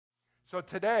So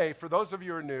today, for those of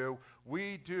you who are new,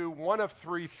 we do one of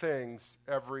three things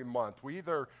every month. We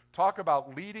either talk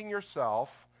about leading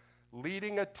yourself,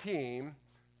 leading a team,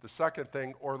 the second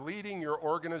thing, or leading your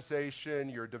organization,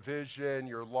 your division,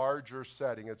 your larger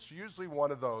setting. It's usually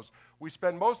one of those. We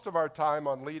spend most of our time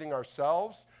on leading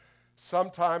ourselves, some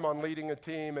time on leading a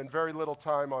team, and very little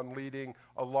time on leading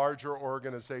a larger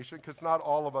organization, because not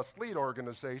all of us lead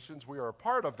organizations. We are a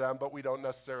part of them, but we don't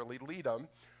necessarily lead them.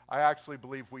 I actually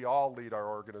believe we all lead our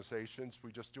organizations.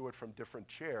 We just do it from different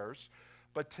chairs.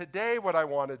 But today what I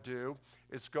want to do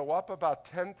is go up about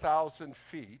 10,000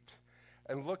 feet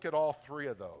and look at all three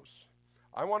of those.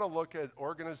 I want to look at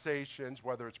organizations,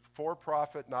 whether it's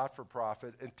for-profit,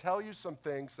 not-for-profit, and tell you some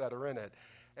things that are in it.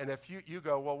 And if you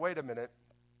go, well, wait a minute,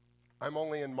 I'm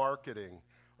only in marketing,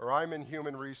 or I'm in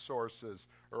human resources,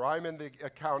 or I'm in the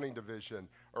accounting division,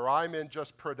 or I'm in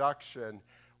just production.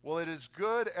 Well, it is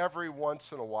good every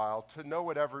once in a while to know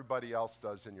what everybody else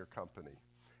does in your company.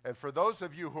 And for those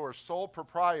of you who are sole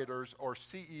proprietors or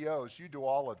CEOs, you do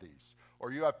all of these,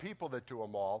 or you have people that do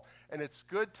them all. And it's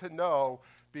good to know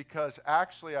because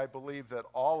actually I believe that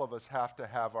all of us have to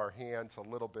have our hands a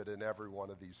little bit in every one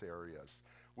of these areas.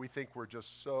 We think we're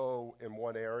just so in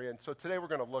one area. And so today we're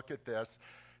going to look at this.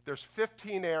 There's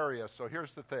 15 areas, so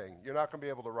here's the thing. You're not going to be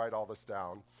able to write all this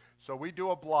down. So we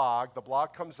do a blog. The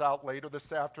blog comes out later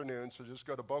this afternoon, so just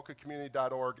go to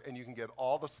bocacommunity.org and you can get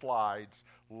all the slides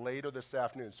later this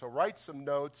afternoon. So write some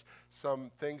notes,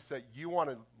 some things that you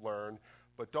want to learn,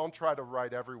 but don't try to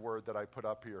write every word that I put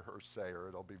up here or say, or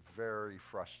it'll be very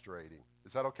frustrating.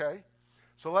 Is that okay?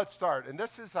 So let's start. And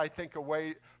this is, I think, a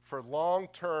way for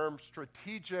long-term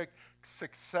strategic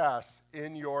success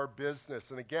in your business.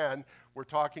 And again, we're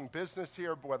talking business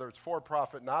here, whether it's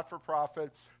for-profit,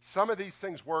 not-for-profit. Some of these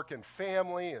things work in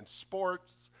family and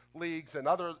sports leagues and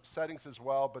other settings as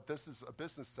well, but this is a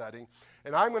business setting.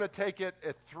 And I'm going to take it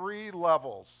at three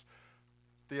levels.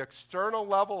 The external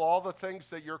level, all the things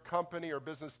that your company or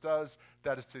business does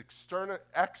that is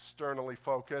externally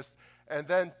focused, and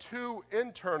then two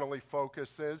internally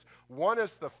focuses. One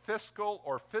is the fiscal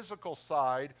or physical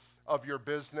side of your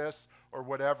business or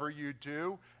whatever you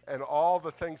do, and all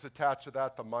the things attached to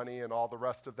that, the money and all the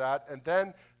rest of that, and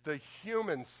then the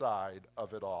human side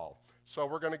of it all. So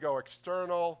we're going to go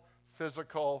external,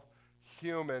 physical,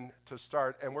 human to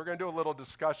start, and we're going to do a little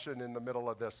discussion in the middle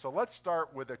of this. So let's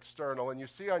start with external, and you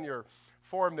see on your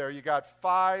form there, you got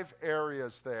 5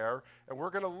 areas there, and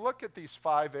we're going to look at these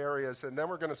 5 areas, and then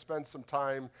we're going to spend some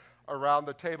time around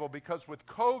the table, because with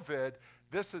COVID,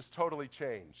 this has totally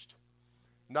changed.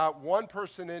 Not one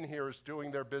person in here is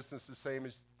doing their business the same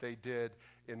as they did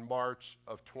in March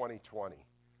of 2020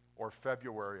 or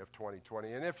February of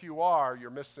 2020. And if you are, you're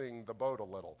missing the boat a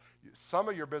little. Some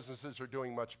of your businesses are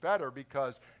doing much better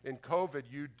because in COVID,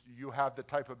 you have the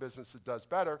type of business that does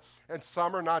better, and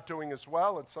some are not doing as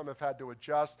well, and some have had to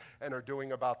adjust and are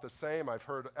doing about the same. I've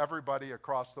heard everybody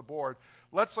across the board.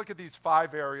 Let's look at these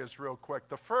 5 areas real quick.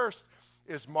 The first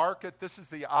is market. This is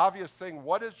the obvious thing.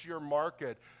 What is your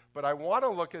market? But I want to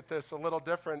look at this a little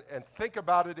different and think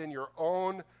about it in your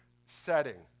own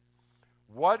setting.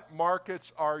 What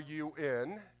markets are you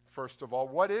in? First of all,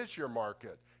 what is your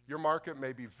market? Your market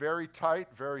may be very tight,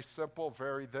 very simple,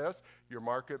 very this. Your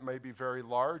market may be very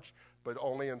large, but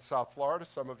only in South Florida.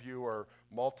 Some of you are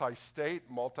multi-state,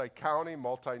 multi-county,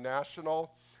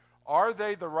 multinational. Are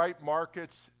they the right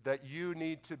markets that you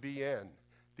need to be in?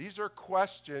 These are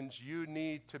questions you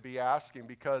need to be asking,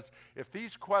 because if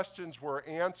these questions were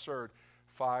answered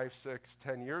 5, 6,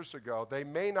 10 years ago, they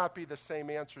may not be the same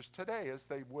answers today as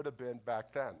they would have been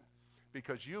back then,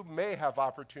 because you may have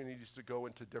opportunities to go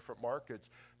into different markets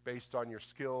based on your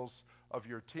skills of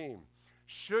your team.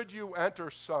 Should you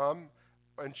enter some,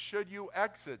 and should you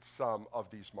exit some of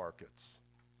these markets?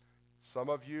 Some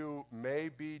of you may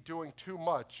be doing too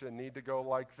much and need to go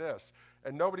like this,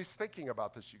 and nobody's thinking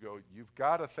about this. You go, you've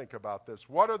got to think about this.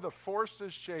 What are the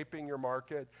forces shaping your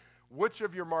market? Which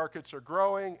of your markets are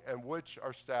growing and which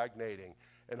are stagnating?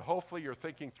 And hopefully you're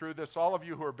thinking through this. All of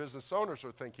you who are business owners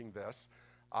are thinking this.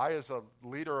 I, as a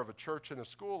leader of a church and a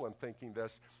school, am thinking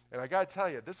this. And I got to tell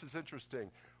you, this is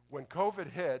interesting. When COVID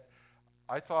hit,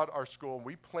 I thought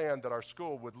we planned that our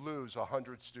school would lose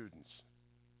 100 students.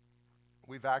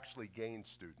 We've actually gained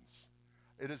students.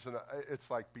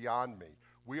 It's like beyond me.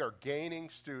 We are gaining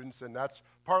students, and that's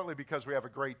partly because we have a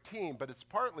great team, but it's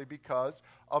partly because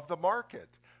of the market.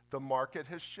 The market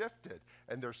has shifted,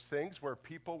 and there's things where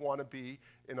people want to be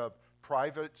in a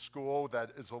private school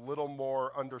that is a little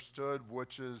more understood,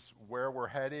 which is where we're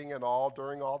heading and all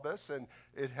during all this, and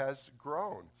it has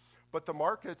grown. But the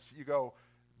markets, you go,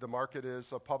 the market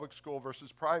is a public school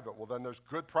versus private. Well, then there's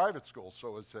good private schools.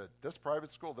 So is it this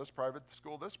private school, this private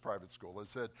school, this private school?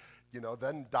 Is it,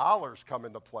 then dollars come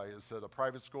into play. Is it a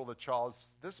private school that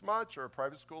charges this much or a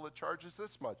private school that charges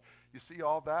this much? You see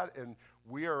all that, and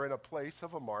we are in a place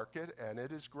of a market, and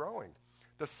it is growing.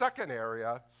 The second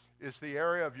area is the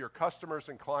area of your customers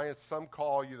and clients. Some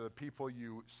call you the people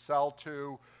you sell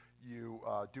to, you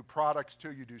do products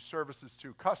to, you do services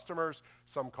to customers.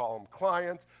 Some call them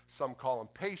clients, some call them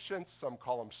patients, some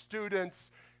call them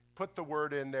students. Put the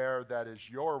word in there that is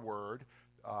your word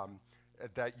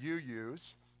that you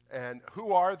use. And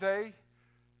who are they?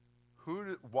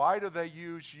 Why do they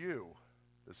use you?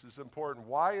 This is important.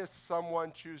 Why is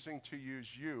someone choosing to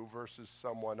use you versus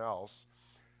someone else?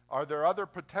 Are there other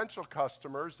potential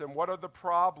customers, and what are the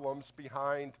problems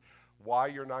behind why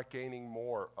you're not gaining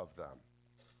more of them?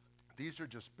 These are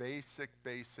just basic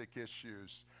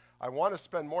issues. I want to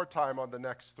spend more time on the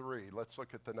next three. Let's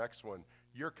look at the next one.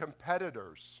 Your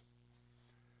competitors.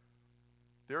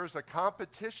 There is a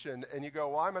competition, and you go,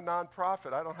 well, I'm a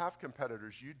nonprofit. I don't have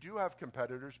competitors. You do have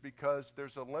competitors because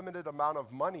there's a limited amount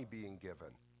of money being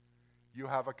given. You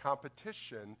have a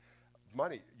competition,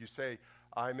 money. You say,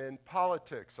 I'm in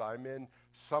politics. I'm in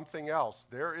something else.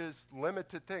 There is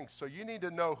limited things. So you need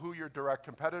to know who your direct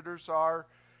competitors are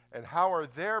and how are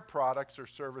their products or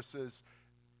services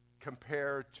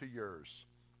compared to yours.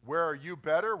 Where are you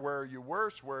better? Where are you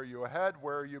worse? Where are you ahead?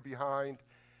 Where are you behind?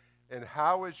 And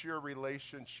how is your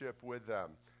relationship with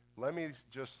them? Let me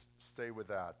just stay with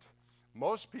that.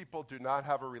 Most people do not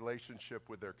have a relationship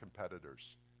with their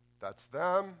competitors. That's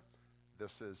them.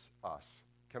 This is us.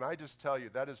 Can I just tell you,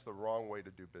 that is the wrong way to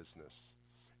do business.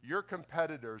 Your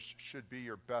competitors should be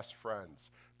your best friends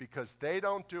because they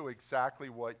don't do exactly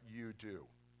what you do.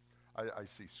 I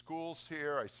see schools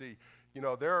here. I see,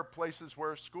 there are places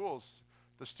where schools,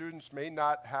 the students you may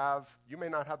not have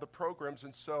the programs,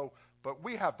 but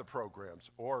we have the programs.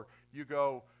 Or you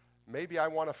go, maybe I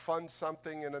want to fund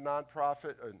something in a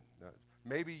nonprofit.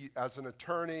 Maybe as an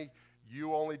attorney,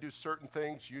 you only do certain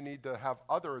things. You need to have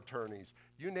other attorneys.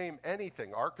 You name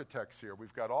anything. Architects here.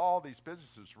 We've got all these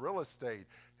businesses, real estate,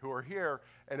 who are here.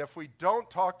 And if we don't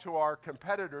talk to our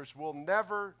competitors, we'll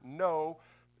never know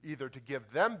either to give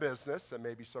them business and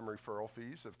maybe some referral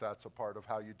fees if that's a part of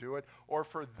how you do it, or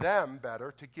for them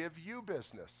better to give you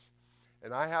business.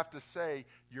 And I have to say,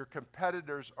 your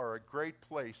competitors are a great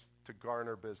place to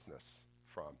garner business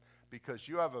from because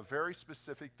you have a very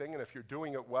specific thing, and if you're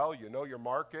doing it well, you know your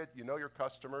market, you know your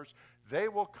customers, they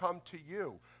will come to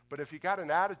you. But if you got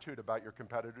an attitude about your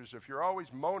competitors, if you're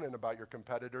always moaning about your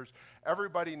competitors,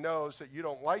 everybody knows that you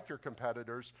don't like your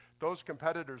competitors, those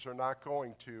competitors are not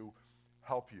going to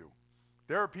help you.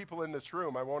 There are people in this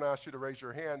room, I won't ask you to raise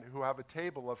your hand, who have a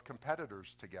table of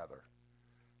competitors together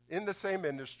in the same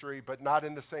industry, but not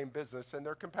in the same business, and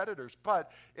they're competitors,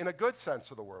 but in a good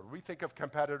sense of the word. We think of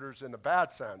competitors in a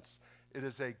bad sense. It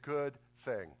is a good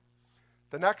thing.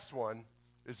 The next one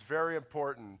is very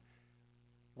important.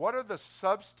 What are the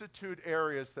substitute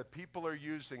areas that people are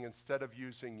using instead of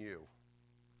using you?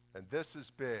 And this is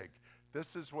big.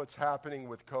 This is what's happening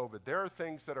with COVID. There are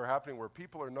things that are happening where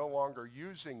people are no longer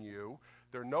using you.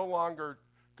 They're no longer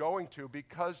going to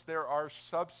because there are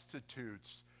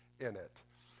substitutes in it.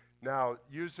 Now,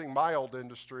 using my old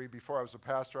industry, before I was a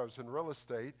pastor, I was in real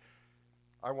estate.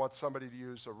 I want somebody to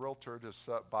use a realtor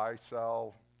to buy,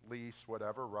 sell, lease,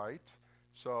 whatever, right?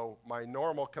 So my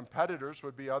normal competitors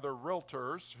would be other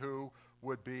realtors who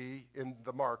would be in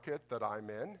the market that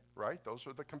I'm in, right? Those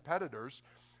are the competitors.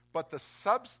 But the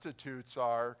substitutes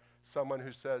are someone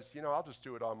who says, I'll just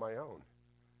do it on my own.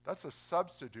 That's a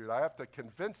substitute. I have to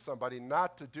convince somebody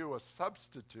not to do a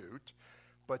substitute,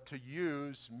 but to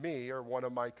use me or one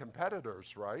of my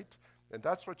competitors, right? And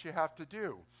that's what you have to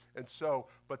do. And so,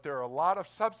 but there are a lot of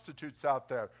substitutes out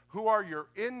there. Who are your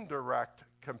indirect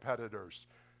competitors?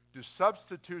 Do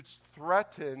substitutes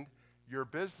threaten your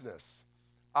business?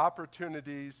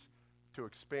 Opportunities to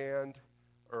expand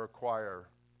or acquire.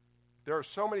 There are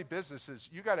so many businesses,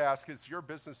 you got to ask, is your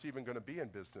business even going to be in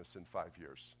business in 5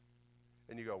 years?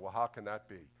 And you go, well, how can that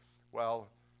be? Well,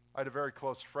 I had a very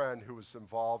close friend who was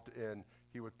involved in,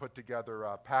 he would put together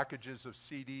packages of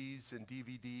CDs and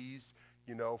DVDs,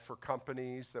 for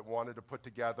companies that wanted to put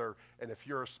together, and if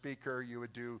you're a speaker, you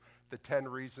would do the 10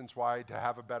 reasons why to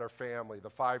have a better family, the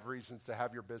 5 reasons to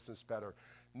have your business better.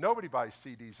 Nobody buys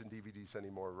CDs and DVDs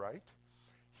anymore, right?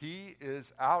 He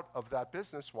is out of that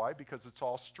business. Why? Because it's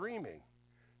all streaming.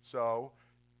 So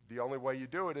the only way you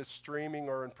do it is streaming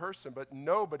or in person, but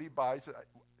nobody buys it.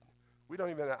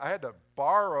 I had to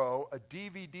borrow a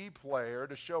DVD player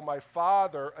to show my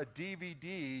father a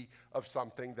DVD of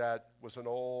something that was an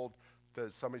old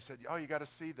somebody said, oh, you got to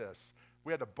see this.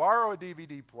 We had to borrow a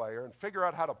DVD player and figure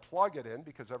out how to plug it in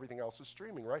because everything else is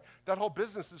streaming, right? That whole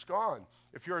business is gone.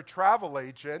 If you're a travel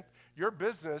agent, your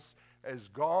business is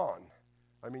gone.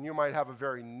 I mean, you might have a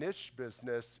very niche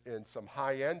business in some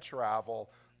high-end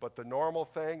travel, but the normal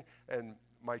thing, and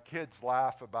my kids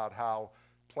laugh about how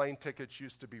plane tickets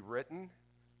used to be written.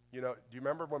 You know, do you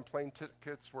remember when plane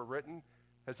tickets were written?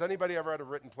 Has anybody ever had a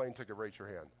written plane ticket? Raise your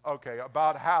hand. Okay,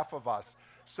 about half of us.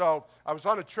 So I was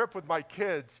on a trip with my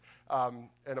kids and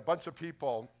a bunch of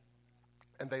people,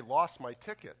 and they lost my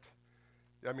ticket.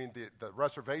 I mean, the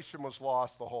reservation was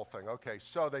lost, the whole thing. Okay,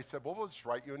 so they said, well, we'll just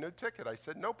write you a new ticket. I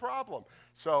said, no problem.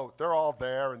 So they're all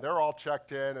there, and they're all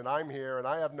checked in, and I'm here, and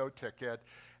I have no ticket.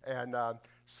 And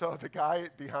so the guy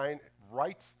behind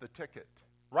writes the ticket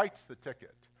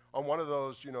on one of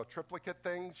those, you know, triplicate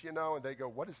things, you know, and they go,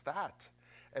 what is that?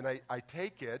 And I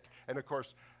take it, and of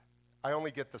course, I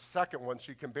only get the second one, so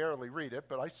you can barely read it,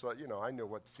 but I saw, you know, I knew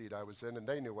what seat I was in, and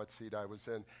they knew what seat I was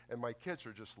in, and my kids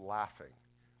are just laughing.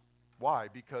 Why?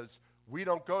 Because we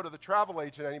don't go to the travel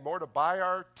agent anymore to buy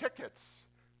our tickets,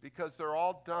 because they're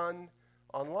all done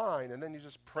online, and then you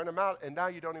just print them out, and now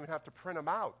you don't even have to print them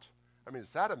out. I mean,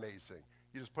 is that amazing?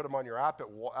 You just put them on your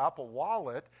Apple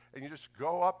Wallet, and you just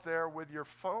go up there with your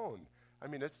phone. I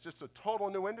mean, it's just a total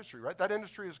new industry, right? That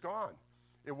industry is gone.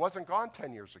 It wasn't gone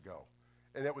 10 years ago.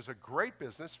 And it was a great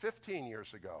business 15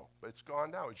 years ago, but it's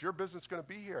gone now. Is your business going to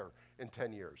be here in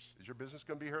 10 years? Is your business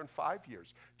going to be here in 5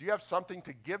 years? Do you have something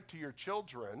to give to your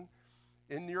children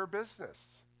in your business?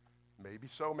 Maybe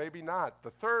so, maybe not.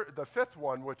 The fifth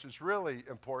one, which is really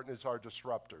important, is our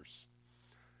disruptors.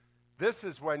 This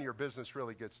is when your business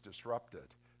really gets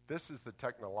disrupted. This is the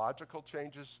technological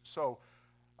changes. So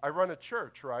I run a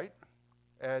church, right?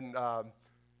 And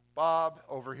Bob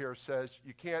over here says,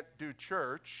 you can't do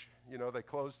church. You know, they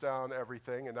closed down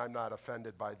everything, and I'm not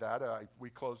offended by that. We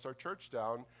closed our church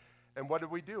down. And what did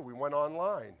we do? We went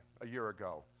online a year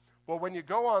ago. Well, when you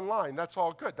go online, that's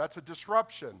all good. That's a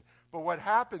disruption. But what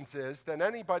happens is then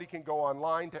anybody can go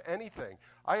online to anything.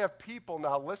 I have people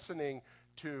now listening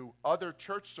to other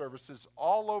church services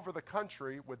all over the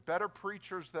country with better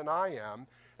preachers than I am,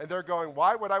 and they're going,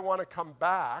 why would I want to come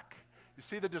back? You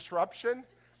see the disruption?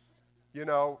 You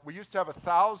know, we used to have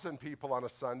 1,000 people on a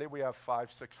Sunday. We have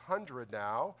 500-600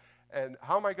 now. And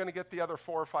how am I going to get the other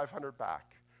 400 or 500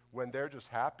 back when they're just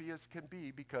happy as can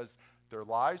be because their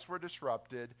lives were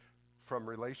disrupted from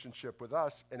relationship with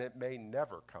us, and it may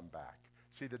never come back.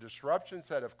 See, the disruptions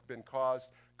that have been caused,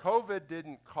 COVID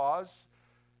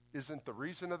isn't the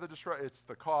reason of the disruption. It's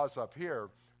the cause up here,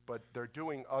 but they're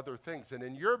doing other things. And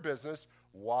in your business,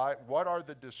 what are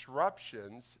the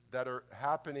disruptions that are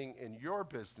happening in your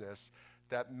business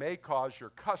that may cause your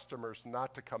customers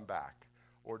not to come back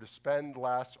or to spend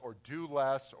less or do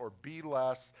less or be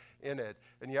less in it?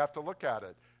 And you have to look at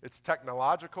it. It's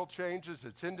technological changes,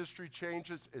 it's industry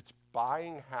changes, it's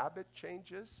buying habit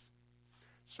changes.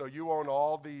 So you own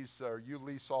all these, or you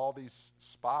lease all these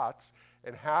spots,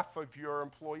 and half of your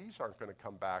employees aren't going to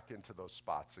come back into those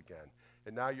spots again.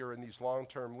 And now you're in these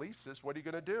long-term leases. What are you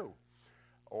going to do?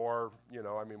 Or, you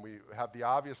know, I mean, we have the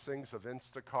obvious things of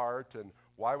Instacart, and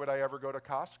why would I ever go to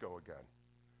Costco again?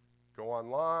 Go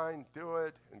online, do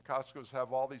it, and Costco's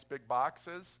have all these big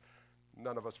boxes.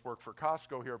 None of us work for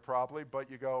Costco here probably, but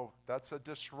you go, that's a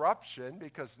disruption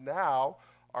because now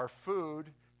our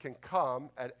food can come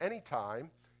at any time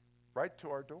right to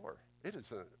our door.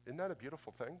 Isn't that a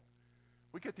beautiful thing?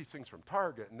 We get these things from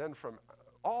Target and then from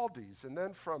Aldi's and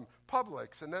then from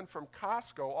Publix and then from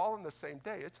Costco all in the same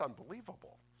day. It's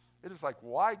unbelievable. It is like,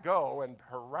 why go and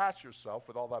harass yourself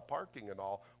with all that parking and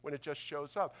all when it just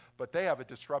shows up? But they have a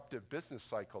disruptive business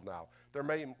cycle now. They're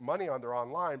making money on their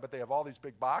online, but they have all these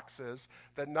big boxes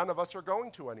that none of us are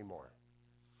going to anymore.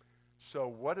 So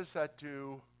what does that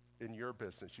do in your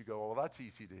business? You go, well, that's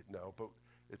easy to know, but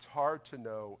it's hard to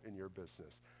know in your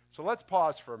business. So let's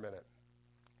pause for a minute.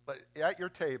 At your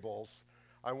tables,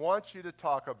 I want you to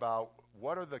talk about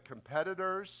what are the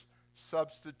competitors,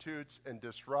 substitutes, and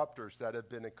disruptors that have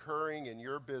been occurring in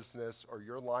your business or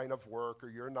your line of work or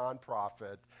your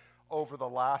nonprofit over the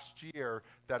last year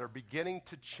that are beginning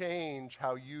to change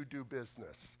how you do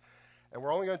business. And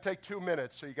we're only going to take 2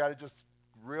 minutes, so you got to just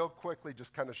real quickly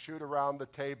just kind of shoot around the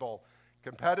table.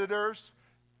 Competitors,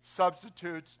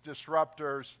 substitutes,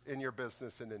 disruptors in your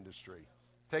business and industry.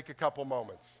 Take a couple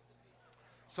moments.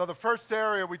 So the first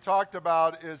area we talked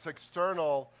about is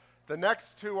external. The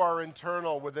next two are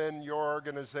internal within your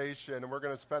organization, and we're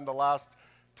going to spend the last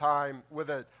time with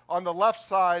it. On the left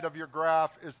side of your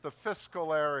graph is the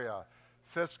fiscal area.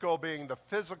 Fiscal being the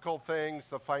physical things,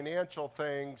 the financial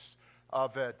things,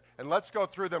 of it. And let's go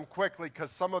through them quickly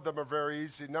because some of them are very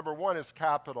easy. Number one is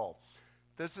capital.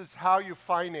 This is how you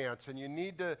finance, and you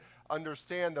need to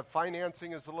understand that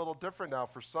financing is a little different now.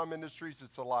 For some industries,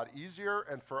 it's a lot easier,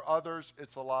 and for others,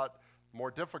 it's a lot more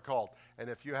difficult. And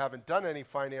if you haven't done any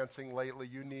financing lately,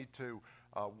 you need to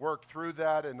work through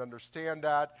that and understand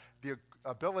that, the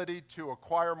ability to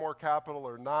acquire more capital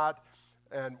or not,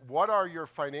 and what are your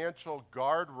financial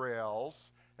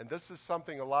guardrails. And this is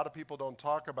something a lot of people don't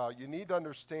talk about. You need to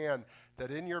understand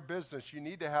that in your business, you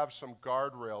need to have some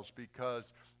guardrails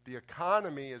because the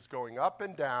economy is going up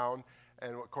and down.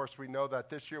 And of course, we know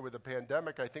that this year with the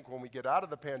pandemic, I think when we get out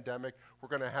of the pandemic, we're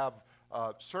going to have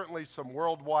certainly some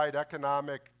worldwide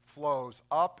economic flows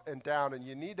up and down. And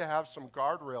you need to have some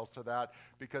guardrails to that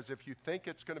because if you think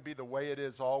it's going to be the way it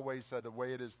is always, the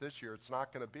way it is this year, it's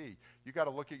not going to be. You got to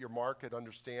look at your market,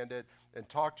 understand it, and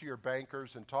talk to your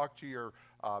bankers and talk to your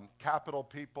capital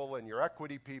people and your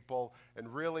equity people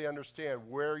and really understand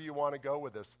where you want to go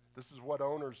with this. This is what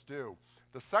owners do.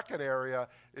 The second area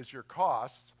is your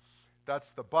costs.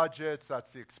 That's the budgets,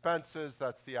 that's the expenses,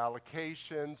 that's the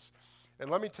allocations.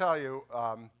 And let me tell you,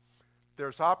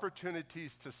 there's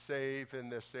opportunities to save in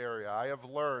this area. I have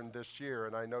learned this year,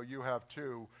 and I know you have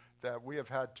too, that we have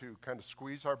had to kind of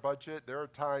squeeze our budget. There are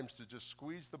times to just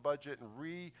squeeze the budget and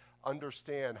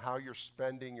re-understand how you're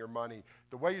spending your money.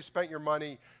 The way you spent your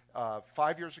money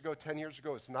 5 years ago, 10 years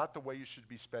ago, is not the way you should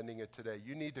be spending it today.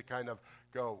 You need to kind of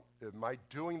go, am I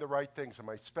doing the right things? Am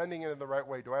I spending it in the right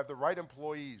way? Do I have the right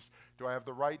employees? Do I have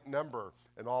the right number?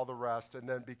 And all the rest. And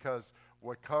then because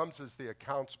what comes is the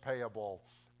accounts payable,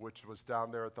 which was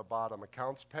down there at the bottom.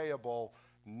 Accounts payable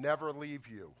never leave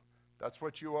you. That's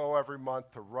what you owe every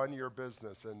month to run your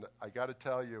business. And I got to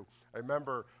tell you, I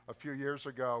remember a few years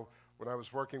ago when I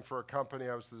was working for a company,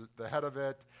 I was the head of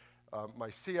it. My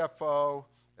CFO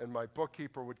and my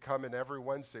bookkeeper would come in every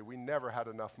Wednesday. We never had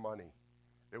enough money.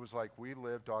 It was like we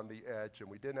lived on the edge and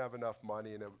we didn't have enough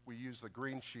money, and we used the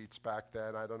green sheets back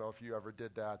then. I don't know if you ever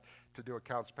did that, to do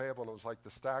accounts payable, and it was like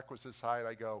the stack was this high, and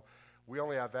I go, we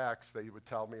only have X, they would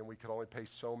tell me, and we could only pay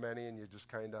so many, and you just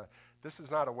kind of, this is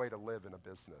not a way to live in a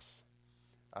business.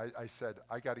 I said,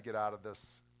 I got to get out of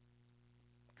this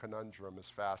conundrum as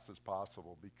fast as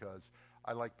possible because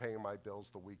I like paying my bills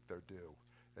the week they're due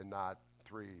and not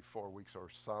 3-4 weeks or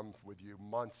some with you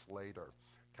months later.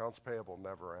 Accounts payable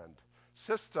never end.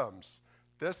 Systems.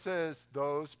 This is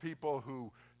those people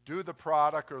who do the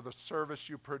product or the service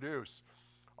you produce.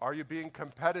 Are you being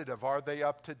competitive? Are they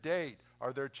up to date?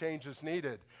 Are there changes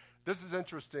needed? This is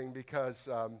interesting because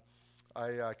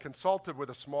I consulted with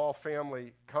a small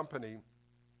family company.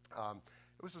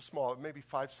 It was a small, maybe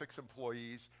 5-6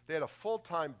 employees. They had a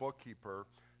full-time bookkeeper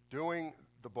doing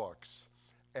the books.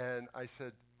 And I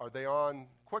said, are they on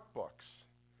QuickBooks?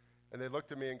 And they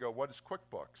looked at me and go, what is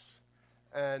QuickBooks?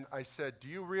 And I said, do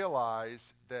you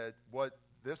realize that what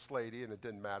this lady, and it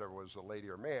didn't matter if it was a lady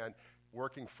or man,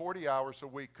 working 40 hours a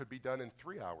week could be done in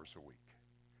 3 hours a week?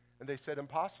 And they said,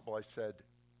 impossible. I said,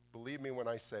 believe me when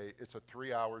I say it's a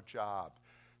 3-hour job.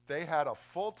 They had a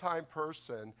full-time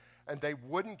person, and they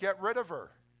wouldn't get rid of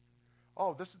her.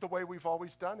 Oh, this is the way we've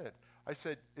always done it. I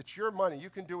said, it's your money. You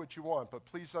can do what you want, but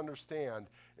please understand,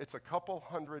 it's a couple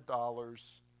 $100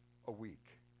 a week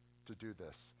to do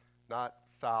this, not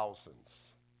thousands.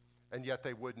 And yet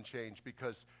they wouldn't change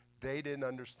because they didn't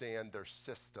understand their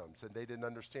systems, and they didn't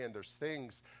understand there's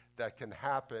things that can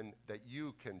happen that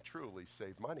you can truly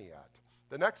save money at.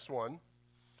 The next one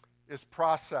is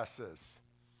processes.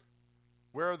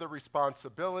 Where are the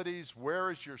responsibilities?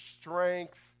 Where is your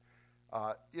strength?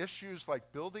 Issues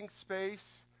like building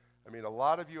space. I mean, a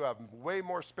lot of you have way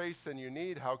more space than you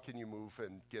need. How can you move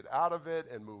and get out of it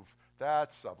and move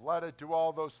that, sublet it, do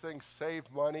all those things, save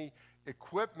money?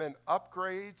 Equipment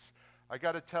upgrades. I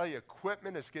got to tell you,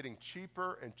 equipment is getting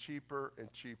cheaper and cheaper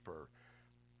and cheaper.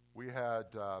 We had,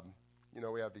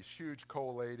 we have these huge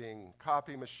collating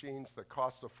copy machines that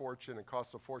cost a fortune and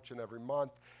cost a fortune every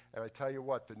month. And I tell you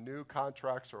what, the new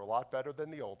contracts are a lot better than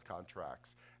the old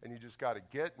contracts. And you just got to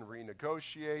get and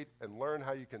renegotiate and learn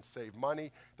how you can save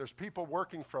money. There's people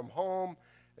working from home,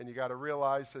 and you got to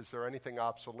realize, is there anything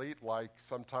obsolete, like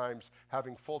sometimes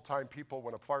having full-time people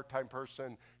when a part-time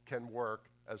person can work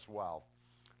as well.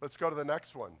 Let's go to the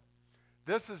next one.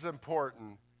 This is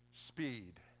important,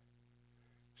 speed.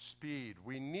 Speed.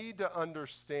 We need to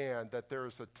understand that there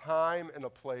is a time and a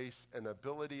place, an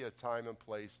ability, a time and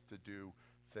place to do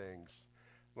things.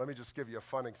 Let me just give you a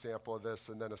fun example of this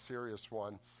and then a serious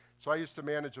one. So I used to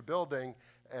manage a building,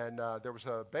 and there was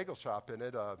a bagel shop in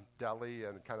it, a deli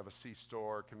and kind of a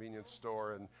C-store, convenience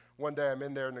store. And one day I'm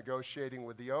in there negotiating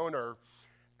with the owner,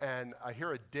 and I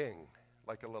hear a ding,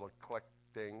 like a little click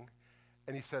ding.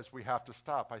 And he says, we have to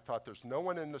stop. I thought, there's no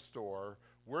one in the store.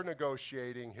 We're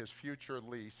negotiating his future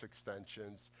lease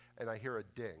extensions, and I hear a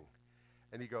ding.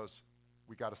 And he goes,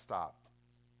 we got to stop.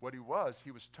 What he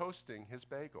was toasting his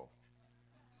bagel.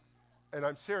 And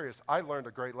I'm serious, I learned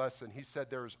a great lesson. He said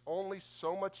there is only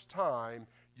so much time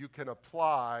you can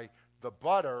apply the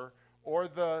butter or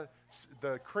the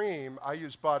cream. I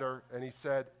use butter, and he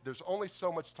said there's only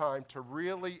so much time to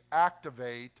really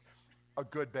activate a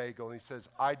good bagel. And he says,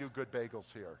 I do good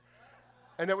bagels here.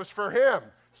 And it was for him.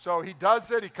 So he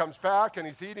does it, he comes back, and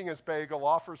he's eating his bagel,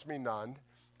 offers me none,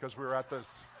 because we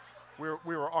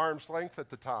were arm's length at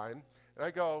the time. And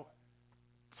I go,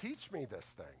 teach me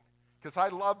this thing, because I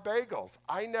love bagels.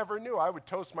 I never knew. I would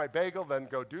toast my bagel, then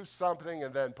go do something,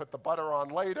 and then put the butter on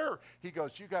later. He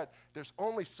goes, there's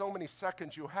only so many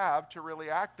seconds you have to really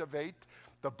activate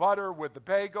the butter with the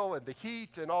bagel and the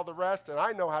heat and all the rest, and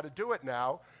I know how to do it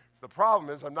now. The problem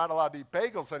is I'm not allowed to eat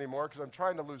bagels anymore because I'm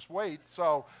trying to lose weight,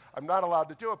 so I'm not allowed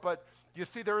to do it. But you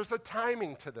see, there is a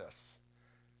timing to this,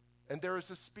 and there is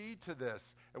a speed to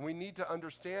this, and we need to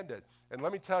understand it. And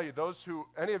let me tell you,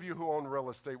 any of you who own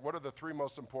real estate, what are the 3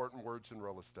 most important words in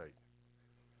real estate?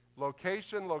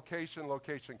 Location, location,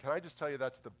 location. Can I just tell you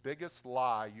that's the biggest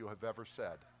lie you have ever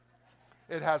said?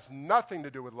 It has nothing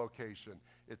to do with location.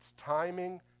 It's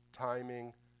timing,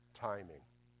 timing, timing.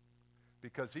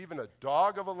 Because even a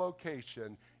dog of a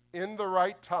location in the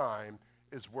right time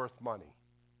is worth money.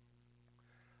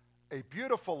 A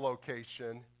beautiful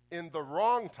location in the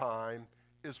wrong time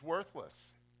is worthless.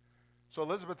 So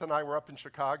Elizabeth and I were up in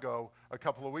Chicago a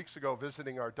couple of weeks ago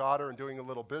visiting our daughter and doing a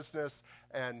little business,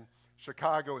 and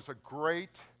Chicago is a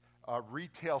great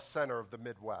retail center of the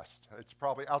Midwest. It's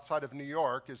probably, outside of New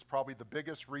York, is probably the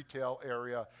biggest retail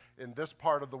area in this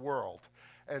part of the world.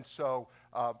 And so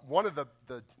one of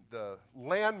the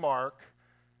landmark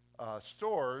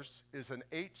stores is an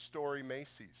 8-story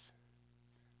Macy's,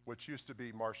 which used to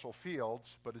be Marshall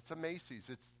Fields, but it's a Macy's.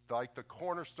 It's like the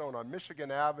cornerstone on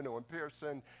Michigan Avenue in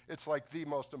Pearson. It's like the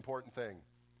most important thing.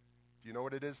 Do you know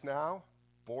what it is now?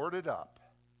 Boarded up.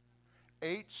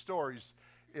 8 stories.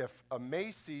 If a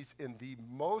Macy's in the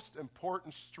most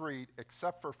important street,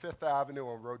 except for Fifth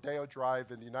Avenue and Rodeo Drive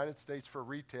in the United States for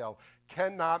retail,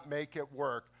 cannot make it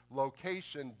work,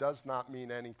 location does not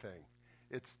mean anything.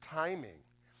 It's timing.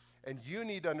 And you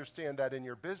need to understand that in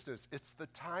your business. It's the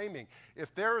timing.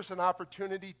 If there is an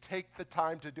opportunity, take the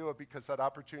time to do it, because that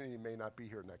opportunity may not be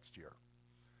here next year.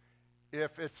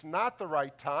 If it's not the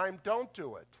right time, don't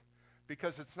do it.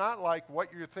 Because it's not like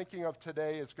what you're thinking of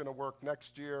today is going to work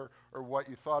next year, or what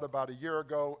you thought about a year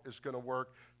ago is going to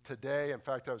work today. In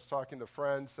fact, I was talking to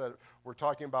friends that were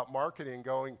talking about marketing,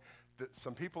 going,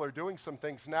 some people are doing some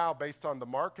things now based on the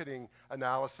marketing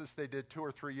analysis they did 2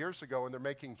 or 3 years ago, and they're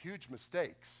making huge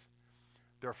mistakes.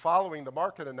 They're following the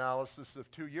market analysis of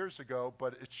 2 years ago,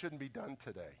 but it shouldn't be done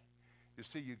today. You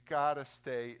see, you've got to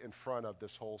stay in front of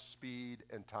this whole speed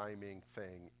and timing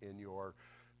thing in your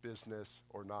business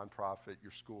or nonprofit,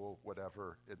 your school,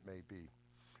 whatever it may be.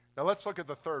 Now let's look at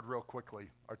the third real quickly.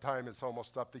 Our time is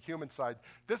almost up. The human side.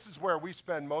 This is where we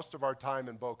spend most of our time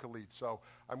in Boca Elite, so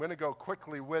I'm going to go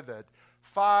quickly with it.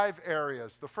 5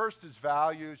 areas. The first is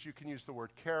values. You can use the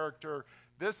word character.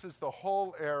 This is the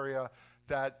whole area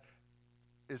that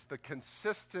is the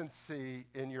consistency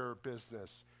in your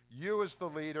business. You as the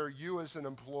leader, you as an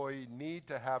employee need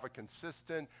to have a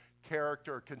consistent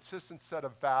character, a consistent set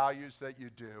of values that you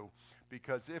do,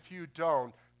 because if you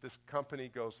don't, this company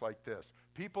goes like this.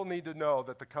 People need to know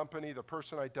that the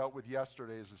person I dealt with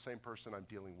yesterday is the same person I'm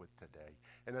dealing with today.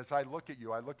 And as I look at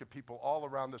you, I look at people all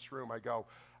around this room, I go,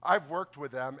 I've worked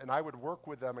with them and I would work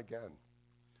with them again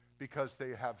because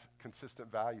they have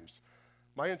consistent values.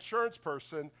 My insurance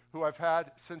person, who I've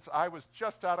had since I was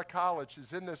just out of college,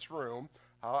 is in this room.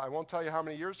 I won't tell you how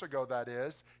many years ago that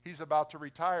is. He's about to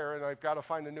retire, and I've got to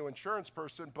find a new insurance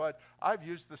person, but I've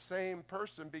used the same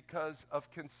person because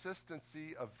of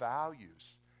consistency of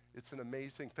values. It's an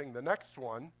amazing thing. The next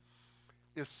one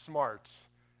is smarts.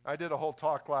 I did a whole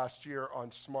talk last year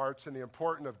on smarts and the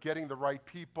importance of getting the right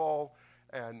people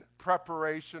and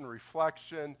preparation,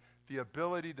 reflection, the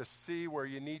ability to see where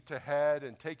you need to head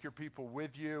and take your people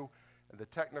with you, and the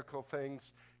technical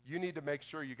things. You need to make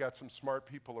sure you got some smart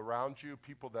people around you,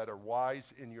 people that are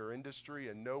wise in your industry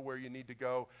and know where you need to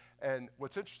go. And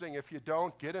what's interesting, if you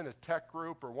don't, get in a tech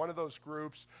group or one of those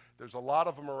groups. There's a lot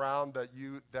of them around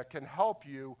that can help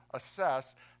you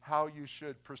assess how you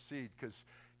should proceed, because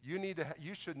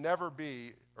you should never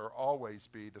be or always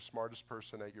be the smartest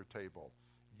person at your table.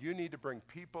 You need to bring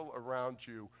people around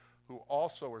you who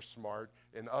also are smart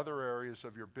in other areas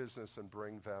of your business and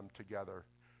bring them together.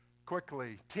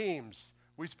 Quickly, teams.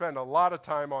 We spend a lot of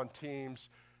time on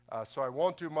teams, so I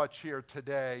won't do much here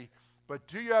today. But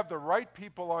do you have the right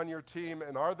people on your team,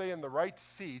 and are they in the right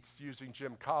seats, using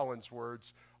Jim Collins'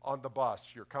 words, on the bus,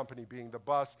 your company being the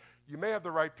bus? You may have the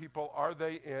right people. Are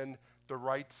they in the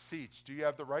right seats? Do you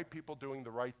have the right people doing the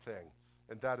right thing?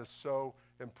 And that is so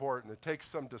important. It takes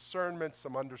some discernment,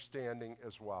 some understanding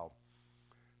as well.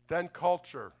 Then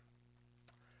culture.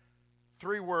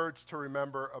 3 words to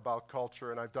remember about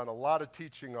culture, and I've done a lot of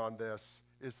teaching on this.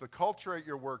 Is the culture at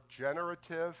your work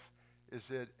generative? Is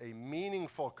it a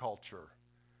meaningful culture?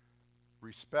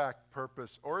 Respect,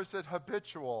 purpose, or is it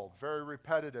habitual, very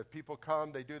repetitive? People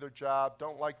come, they do their job,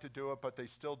 don't like to do it, but they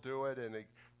still do it, and they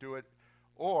do it.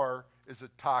 Or is it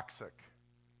toxic,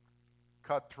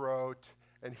 cutthroat?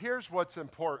 And here's what's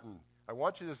important. I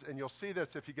want you to, and you'll see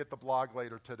this if you get the blog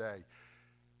later today.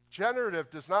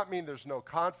 Generative does not mean there's no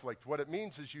conflict. What it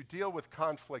means is you deal with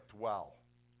conflict well.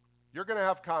 You're going to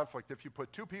have conflict. If you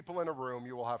put 2 people in a room,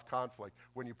 you will have conflict.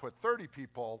 When you put 30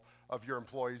 people of your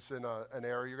employees in an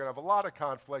area, you're going to have a lot of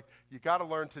conflict. You got to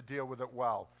learn to deal with it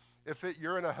well. If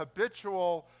you're in a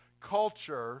habitual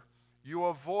culture, you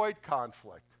avoid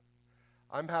conflict.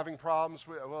 I'm having problems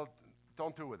with, well,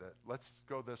 don't do with it. Let's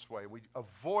go this way. We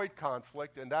avoid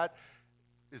conflict, and that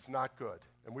is not good.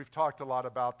 And we've talked a lot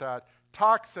about that.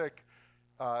 Toxic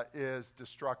is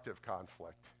destructive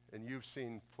conflict. And you've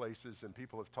seen places, and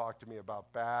people have talked to me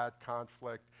about bad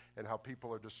conflict and how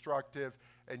people are destructive,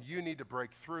 and you need to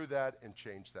break through that and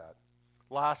change that.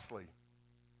 Lastly,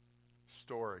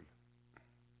 story.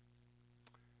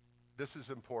 This is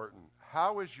important.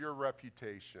 How is your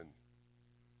reputation?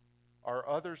 Are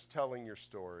others telling your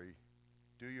story?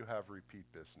 Do you have repeat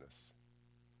business?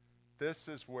 This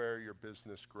is where your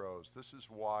business grows. This is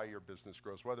why your business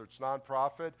grows. Whether it's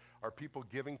nonprofit, are people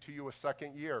giving to you a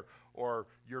second year? Or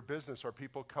your business, are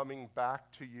people coming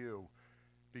back to you?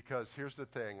 Because here's the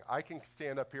thing. I can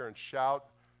stand up here and shout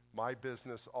my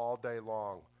business all day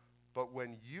long. But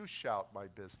when you shout my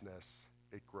business,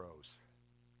 it grows.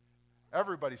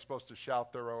 Everybody's supposed to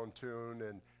shout their own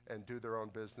tune and do their own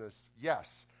business.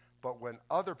 Yes. But when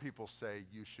other people say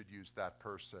you should use that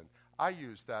person, I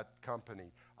used that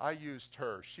company. I used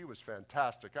her. She was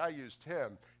fantastic. I used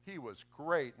him. He was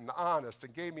great and honest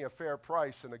and gave me a fair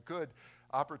price and a good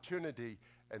opportunity.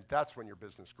 And that's when your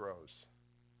business grows.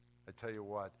 I tell you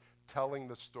what, telling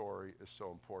the story is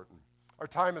so important. Our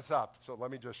time is up, so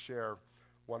let me just share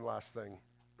one last thing.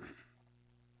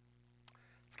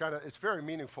 It's a very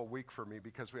meaningful week for me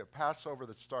because we have Passover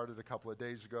that started a couple of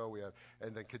days ago,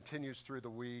 and then continues through the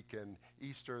week, and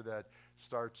Easter that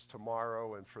starts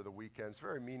tomorrow and for the weekend. It's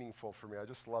very meaningful for me. I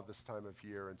just love this time of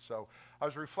year. And so I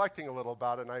was reflecting a little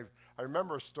about it, and I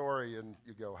remember a story, and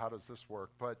you go, how does this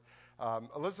work? But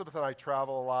Elizabeth and I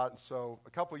travel a lot, and so a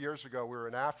couple of years ago we were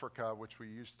in Africa, which we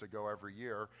used to go every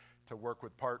year to work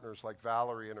with partners like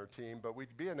Valerie and her team, but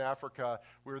we'd be in Africa.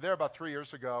 We were there about 3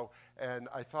 years ago, and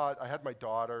I thought, I had my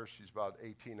daughter, she's about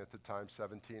 18 at the time,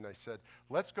 17. I said,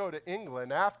 let's go to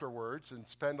England afterwards and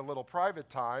spend a little private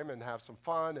time and have some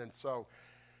fun. And so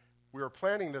we were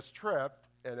planning this trip,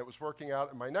 and it was working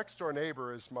out. And my next door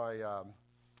neighbor is my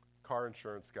car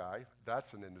insurance guy.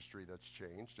 That's an industry that's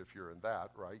changed if you're in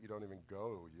that, right? You don't even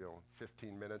go,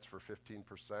 15 minutes for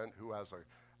 15%. Who has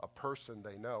a person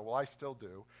they know? Well, I still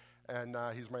do. And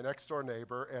he's my next door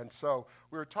neighbor. And so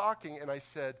we were talking, and I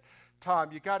said,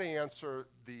 Tom, you got to answer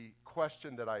the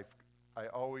question that I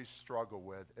always struggle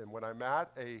with. And when I'm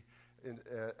at the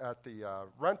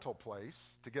rental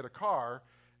place to get a car,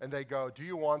 and they go, do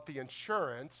you want the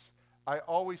insurance? I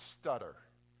always stutter.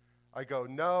 I go,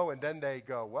 no, and then they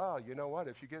go, well, you know what,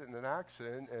 if you get in an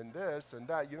accident and this and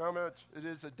that, you know how much it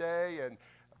is a day,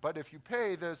 but if you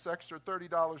pay this extra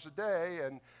 $30 a day,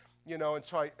 and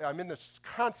so I'm in this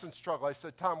constant struggle. I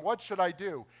said, Tom, what should I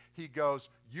do? He goes,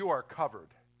 you are covered.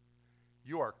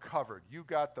 You are covered. You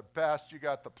got the best. You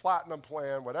got the platinum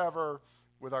plan, whatever,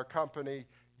 with our company.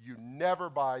 You never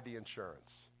buy the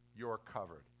insurance. You're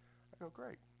covered. I go,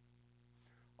 great.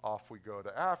 Off we go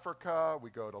to Africa. We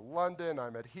go to London.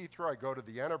 I'm at Heathrow. I go to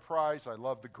the Enterprise. I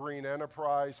love the green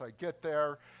Enterprise. I get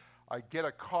there. I get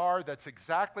a car that's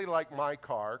exactly like my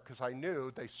car because I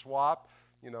knew they swap.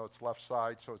 It's left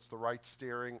side, so it's the right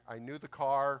steering. I knew the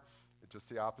car, it's just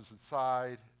the opposite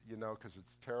side, because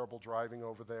it's terrible driving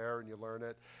over there, and you learn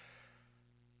it.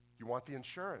 You want the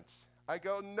insurance? I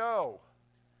go, no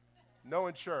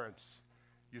insurance.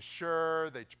 You sure?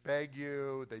 They beg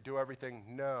you. They do everything.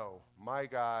 No. My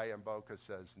guy in Boca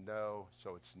says no,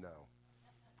 so it's no.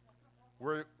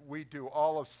 We do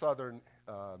all of southern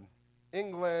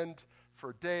England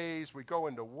for days. We go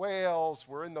into Wales.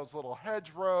 We're in those little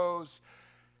hedgerows.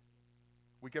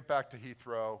 We get back to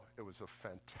Heathrow. It was a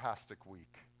fantastic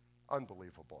week.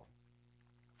 Unbelievable.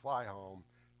 Fly home.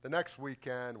 The next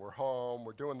weekend, we're home.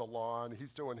 We're doing the lawn.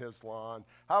 He's doing his lawn.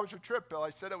 How was your trip, Bill? I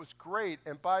said it was great.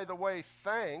 And by the way,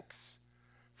 thanks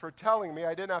for telling me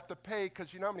I didn't have to pay,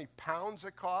 because you know how many pounds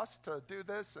it costs to do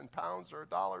this? And pounds are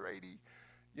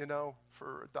 $1.80,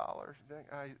 for $1.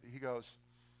 He goes,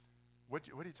 what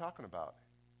are you talking about?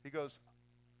 He goes,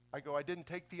 I didn't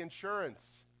take the insurance.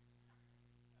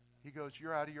 He goes,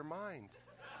 you're out of your mind.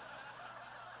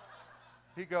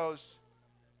 He goes,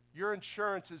 your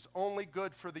insurance is only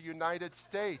good for the United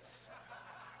States.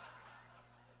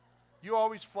 You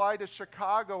always fly to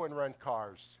Chicago and rent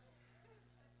cars.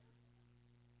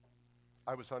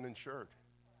 I was uninsured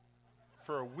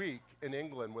for a week in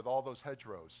England with all those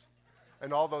hedgerows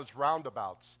and all those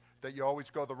roundabouts that you always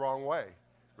go the wrong way.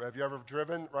 Have you ever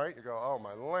driven, right? You go, oh,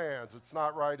 my lands, it's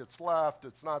not right, it's left,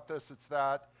 it's not this, it's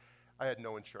that. I had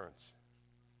no insurance.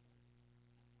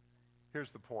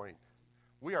 Here's the point.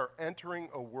 We are entering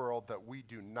a world that we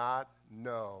do not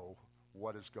know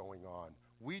what is going on.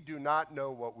 We do not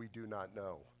know what we do not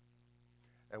know.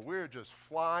 And we're just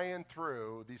flying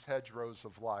through these hedgerows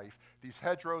of life, these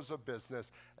hedgerows of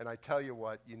business, and I tell you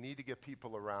what, you need to get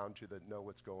people around you that know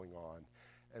what's going on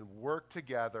and work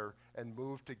together and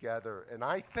move together. And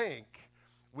I think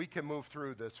we can move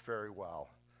through this very well.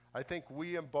 I think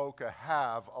we in Boca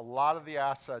have a lot of the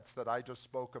assets that I just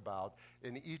spoke about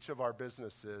in each of our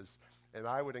businesses, and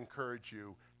I would encourage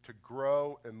you to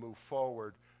grow and move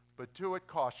forward, but do it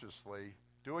cautiously,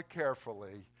 do it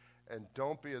carefully, and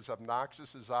don't be as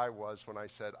obnoxious as I was when I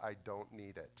said I don't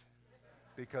need it.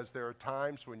 Because there are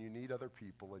times when you need other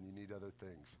people and you need other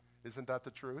things. Isn't that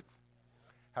the truth?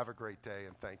 Have a great day,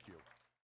 and thank you.